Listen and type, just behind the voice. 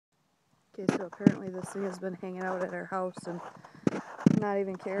Okay, so apparently this thing has been hanging out at our house and not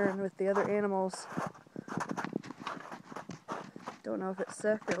even caring with the other animals. Don't know if it's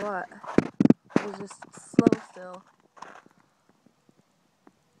sick or what. It's just slow still.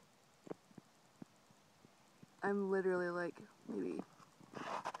 I'm literally like maybe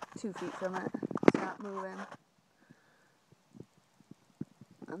 2 feet from it. It's not moving.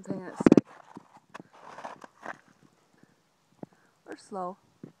 I'm thinking it's sick. Or slow.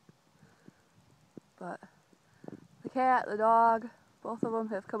 But the cat, the dog, both of them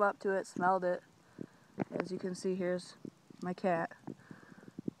have come up to it, smelled it. As you can see, here's my cat.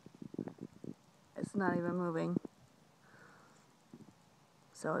 It's not even moving.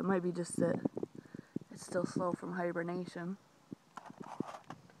 So it might be just that it's still slow from hibernation.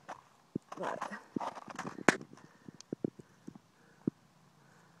 But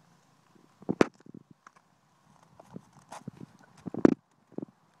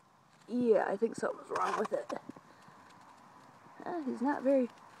yeah, I think something's wrong with it. He's not very...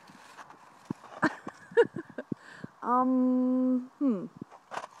 Come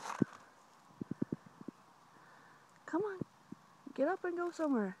on, get up and go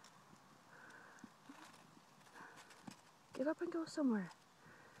somewhere. Get up and go somewhere.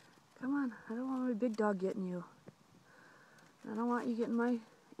 Come on, I don't want my big dog getting you. I don't want you getting my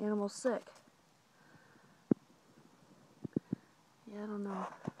animals sick. Yeah, I don't know.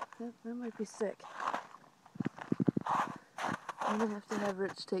 That might be sick. I'm gonna have to have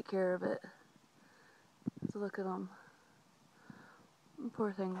Rich take care of it. So look at him. The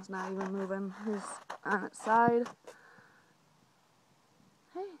poor thing's not even moving. He's on its side.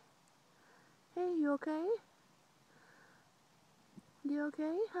 Hey, you okay? You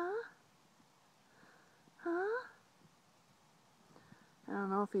okay, huh? Huh? I don't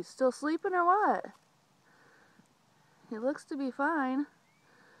know if he's still sleeping or what. He looks to be fine.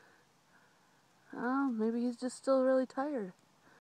 Oh, maybe he's just still really tired.